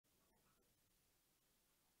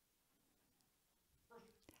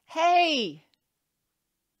Hey,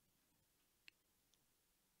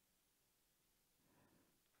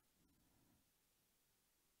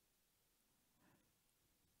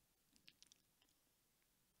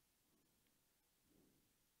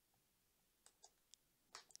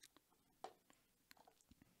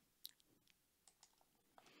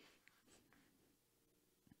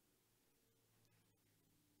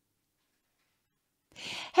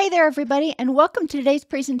 hey there, everybody, and welcome to today's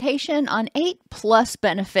presentation on 8+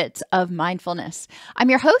 benefits of mindfulness. I'm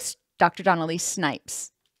your host, Dr. Elise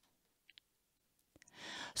Snipes.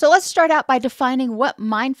 So let's start out by defining what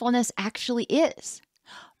mindfulness actually is.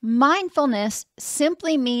 Mindfulness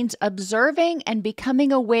simply means observing and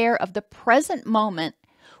becoming aware of the present moment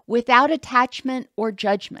without attachment or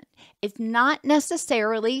judgment. It's not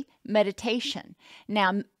necessarily meditation.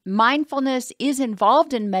 Now, mindfulness is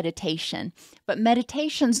involved in meditation, but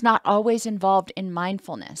meditation's not always involved in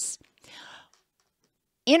mindfulness.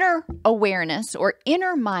 Inner awareness or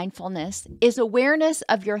inner mindfulness is awareness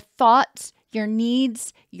of your thoughts, your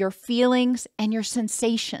needs, your feelings, and your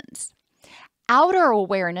sensations. Outer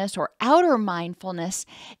awareness or outer mindfulness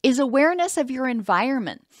is awareness of your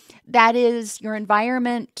environment. That is your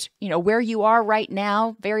environment, where you are right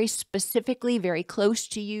now, very specifically, very close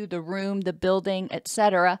to you, the room, the building,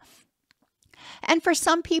 etc. And for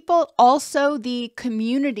some people, also the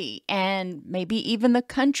community and maybe even the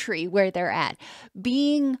country where they're at,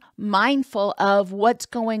 being mindful of what's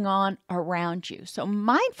going on around you. So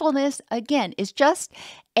mindfulness, again, is just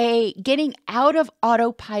a getting out of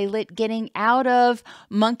autopilot, getting out of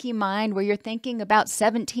monkey mind where you're thinking about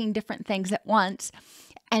 17 different things at once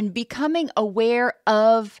and becoming aware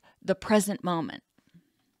of the present moment.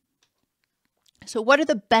 So what are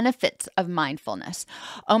the benefits of mindfulness?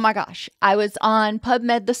 Oh my gosh, I was on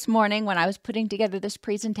PubMed this morning when I was putting together this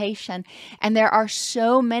presentation, and there are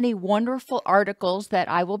so many wonderful articles that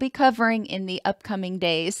I will be covering in the upcoming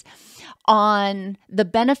days on the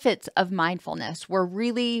benefits of mindfulness. We're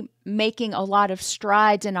really making a lot of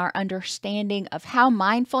strides in our understanding of how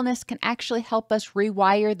mindfulness can actually help us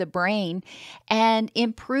rewire the brain and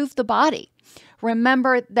improve the body.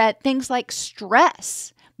 Remember that things like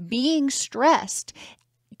stress, being stressed,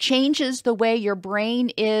 changes the way your brain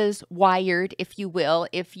is wired, if you will.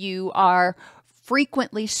 If you are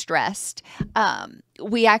frequently stressed,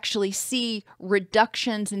 we actually see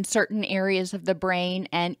reductions in certain areas of the brain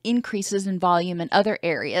and increases in volume in other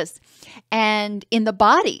areas. And in the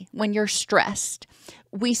body, when you're stressed,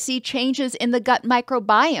 we see changes in the gut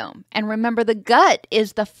microbiome. And remember, the gut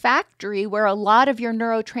is the factory where a lot of your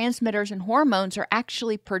neurotransmitters and hormones are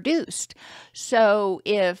actually produced. So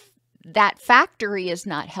if that factory is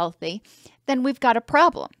not healthy, then we've got a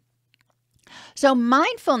problem. So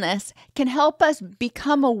mindfulness can help us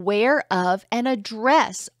become aware of and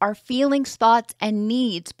address our feelings, thoughts, and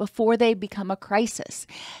needs before they become a crisis.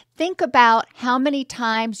 Think about how many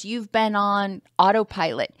times you've been on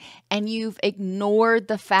autopilot and you've ignored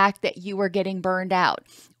the fact that you were getting burned out,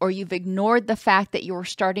 or you've ignored the fact that you were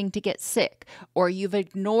starting to get sick, or you've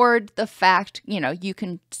ignored the fact, you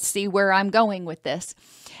can see where I'm going with this.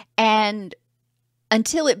 And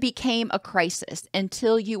until it became a crisis,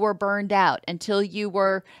 until you were burned out, until you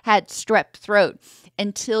had strep throat,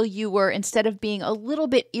 until you were, instead of being a little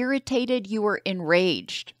bit irritated, you were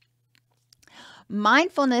enraged.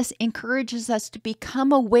 Mindfulness encourages us to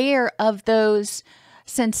become aware of those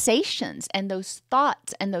sensations and those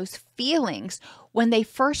thoughts and those feelings when they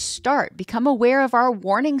first start. Become aware of our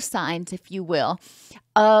warning signs, if you will,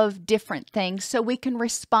 of different things so we can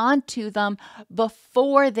respond to them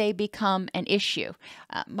before they become an issue.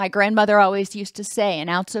 My grandmother always used to say, an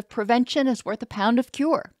ounce of prevention is worth a pound of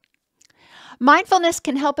cure. Mindfulness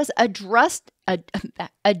can help us adjust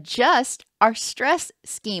our stress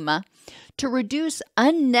schema to reduce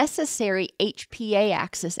unnecessary HPA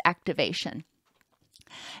axis activation.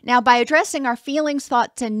 Now, by addressing our feelings,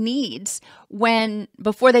 thoughts, and needs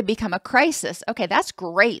before they become a crisis, okay, that's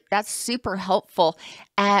great. That's super helpful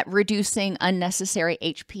at reducing unnecessary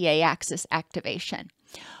HPA axis activation.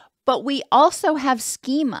 But we also have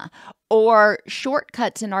schema or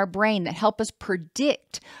shortcuts in our brain that help us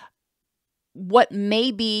predict what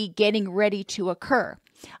may be getting ready to occur.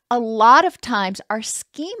 A lot of times our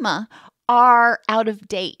schema are out of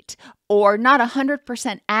date or not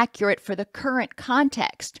 100% accurate for the current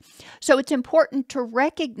context. So it's important to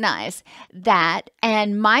recognize that,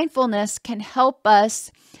 and mindfulness can help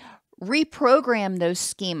us reprogram those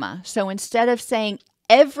schema. So instead of saying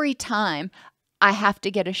every time I have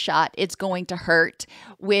to get a shot, it's going to hurt,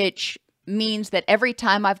 which means that every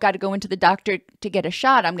time I've got to go into the doctor to get a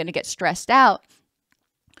shot, I'm going to get stressed out.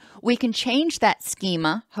 We can change that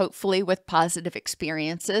schema, hopefully with positive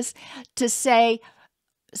experiences, to say,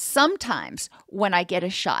 sometimes when I get a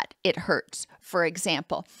shot, it hurts, for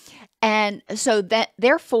example. And so that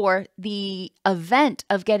therefore the event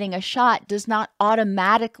of getting a shot does not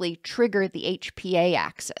automatically trigger the HPA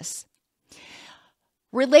axis.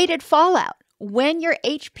 Related fallout. When your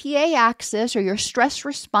HPA axis or your stress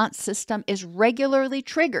response system is regularly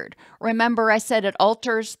triggered, remember I said it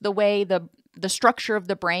alters the way the structure of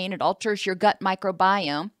the brain, it alters your gut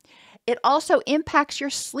microbiome. It also impacts your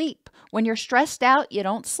sleep. When you're stressed out, you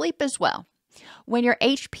don't sleep as well. When your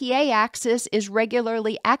HPA axis is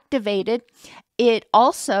regularly activated, it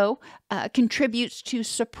also contributes to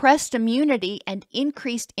suppressed immunity and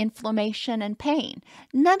increased inflammation and pain.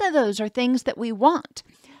 None of those are things that we want.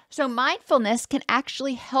 So mindfulness can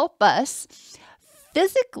actually help us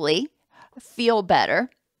physically feel better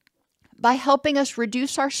by helping us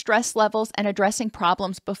reduce our stress levels and addressing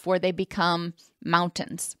problems before they become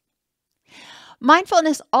mountains.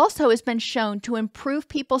 Mindfulness also has been shown to improve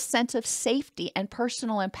people's sense of safety and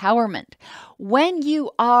personal empowerment. When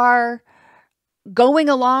you are going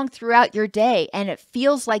along throughout your day and it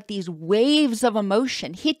feels like these waves of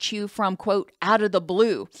emotion hit you from, quote, out of the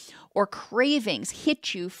blue, or cravings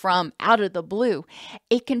hit you from out of the blue,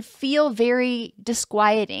 it can feel very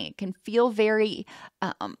disquieting. It can feel very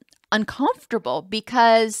uncomfortable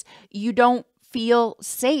because you don't feel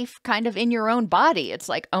safe kind of in your own body. It's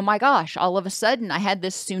like, oh my gosh, all of a sudden I had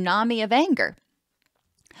this tsunami of anger.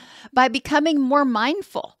 By becoming more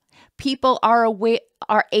mindful, people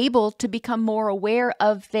are able to become more aware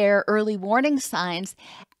of their early warning signs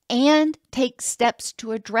and take steps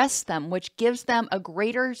to address them, which gives them a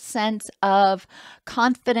greater sense of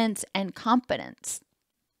confidence and competence.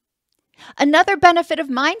 Another benefit of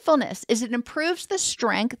mindfulness is it improves the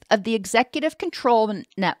strength of the executive control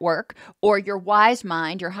network, or your wise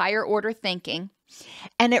mind, your higher order thinking,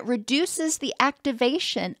 and it reduces the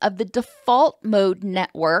activation of the default mode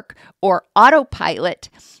network, or autopilot,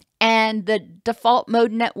 and the default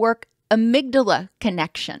mode network amygdala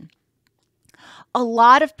connection. A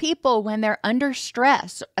lot of people, when they're under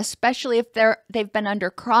stress, especially if they've been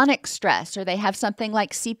under chronic stress or they have something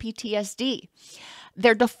like CPTSD,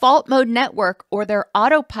 their default mode network, or their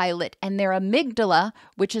autopilot, and their amygdala,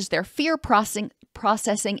 which is their fear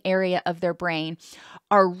processing area of their brain,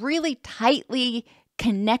 are really tightly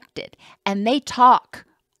connected, and they talk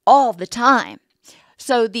all the time.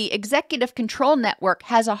 So the executive control network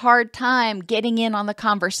has a hard time getting in on the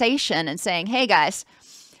conversation and saying, hey guys,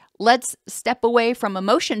 let's step away from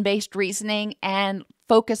emotion-based reasoning and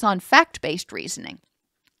focus on fact-based reasoning.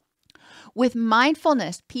 With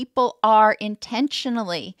mindfulness, people are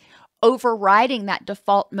intentionally overriding that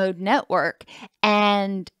default mode network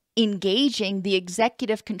and engaging the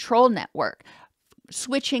executive control network,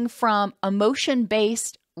 switching from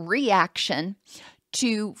emotion-based reaction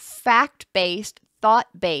to fact-based,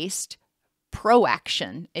 thought-based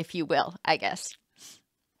proaction, if you will, I guess.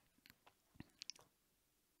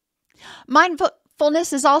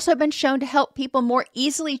 Mindfulness has also been shown to help people more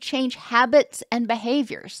easily change habits and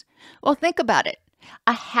behaviors. Well, think about it.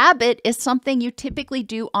 A habit is something you typically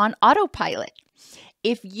do on autopilot.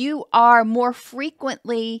 If you are more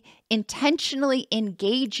frequently intentionally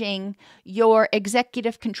engaging your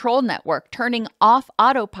executive control network, turning off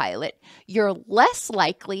autopilot, you're less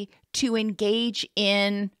likely to engage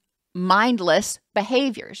in mindless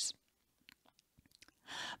behaviors.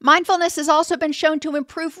 Mindfulness has also been shown to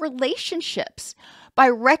improve relationships by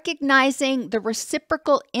recognizing the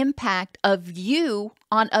reciprocal impact of you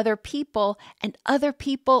on other people and other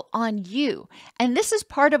people on you. And this is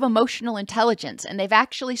part of emotional intelligence. And they've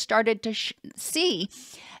actually started to see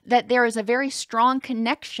that there is a very strong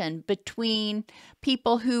connection between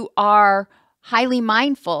people who are highly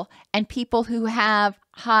mindful and people who have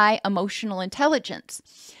high emotional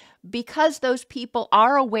intelligence, because those people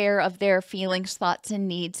are aware of their feelings, thoughts, and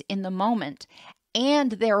needs in the moment,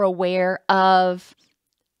 and they're aware of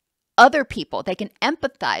other people. They can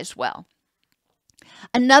empathize well.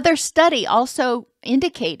 Another study also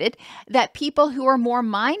indicated that people who are more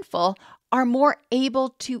mindful are more able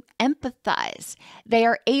to empathize. They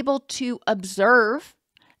are able to observe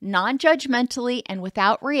non-judgmentally and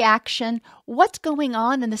without reaction what's going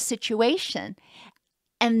on in the situation,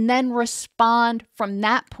 and then respond from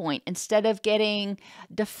that point instead of getting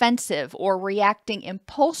defensive or reacting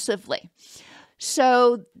impulsively.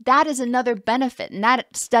 So that is another benefit. And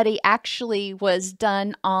that study actually was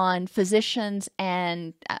done on physicians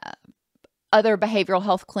and other behavioral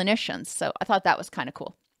health clinicians. So I thought that was kind of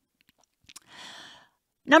cool.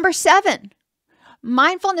 Number 7,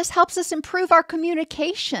 mindfulness helps us improve our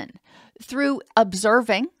communication through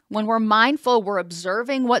observing. When we're mindful, we're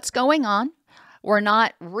observing what's going on. We're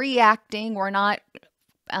not reacting. We're not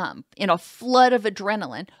in a flood of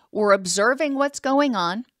adrenaline. We're observing what's going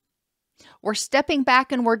on. We're stepping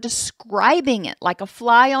back and we're describing it like a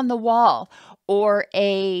fly on the wall or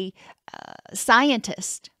a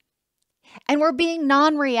scientist. And we're being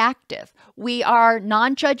non-reactive. We are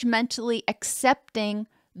non-judgmentally accepting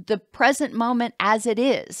the present moment as it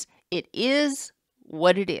is. It is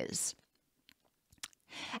what it is.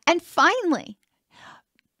 And finally,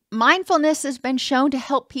 mindfulness has been shown to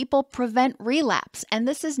help people prevent relapse. And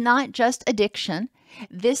this is not just addiction.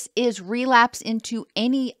 This is relapse into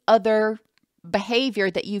any other behavior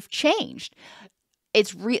that you've changed.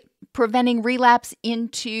 It's preventing relapse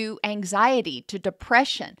into anxiety, to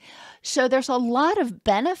depression. So there's a lot of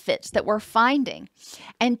benefits that we're finding.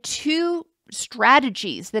 And two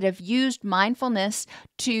strategies that have used mindfulness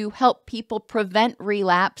to help people prevent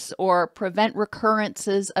relapse or prevent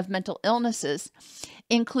recurrences of mental illnesses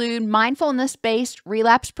include mindfulness-based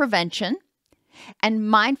relapse prevention and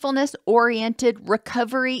mindfulness-oriented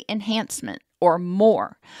recovery enhancement, or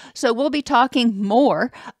MORE. So we'll be talking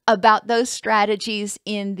more about those strategies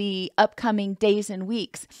in the upcoming days and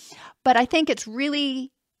weeks. But I think it's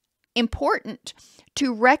really important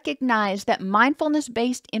to recognize that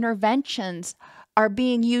mindfulness-based interventions are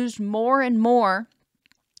being used more and more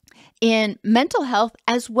in mental health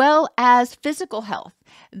as well as physical health.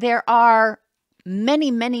 There are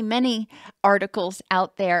many articles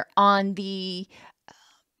out there on the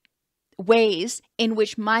ways in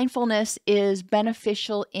which mindfulness is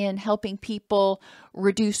beneficial in helping people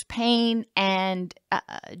reduce pain and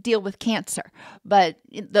deal with cancer. But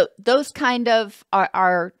those kind of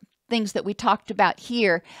are things that we talked about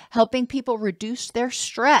here, helping people reduce their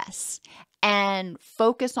stress and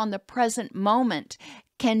focus on the present moment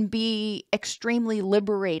can be extremely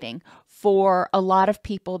liberating for a lot of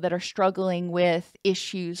people that are struggling with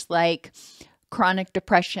issues like chronic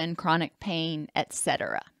depression, chronic pain,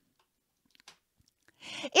 etc.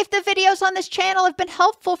 If the videos on this channel have been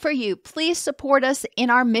helpful for you, please support us in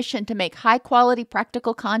our mission to make high-quality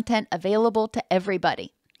practical content available to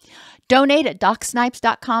everybody. Donate at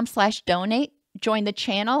DocSnipes.com/donate. Join the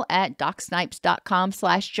channel at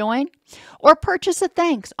DocSnipes.com/join, or purchase a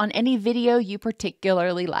thanks on any video you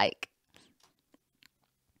particularly like.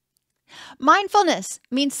 Mindfulness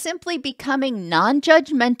means simply becoming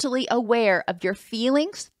non-judgmentally aware of your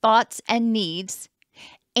feelings, thoughts, and needs,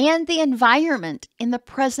 and the environment in the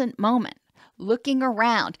present moment, looking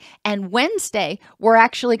around. And Wednesday, we're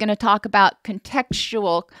actually going to talk about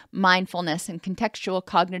contextual mindfulness and contextual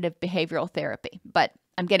cognitive behavioral therapy, but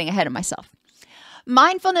I'm getting ahead of myself.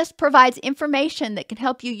 Mindfulness provides information that can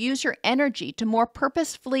help you use your energy to more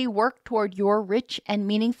purposefully work toward your rich and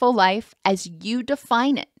meaningful life as you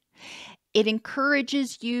define it. It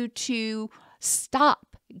encourages you to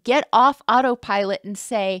stop, get off autopilot and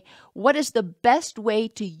say, what is the best way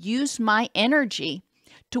to use my energy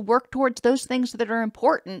to work towards those things that are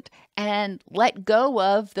important and let go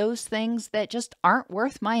of those things that just aren't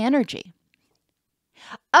worth my energy.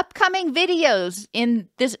 Upcoming videos in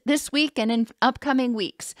this week and in upcoming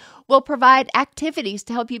weeks will provide activities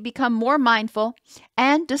to help you become more mindful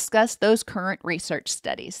and discuss those current research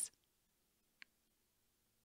studies.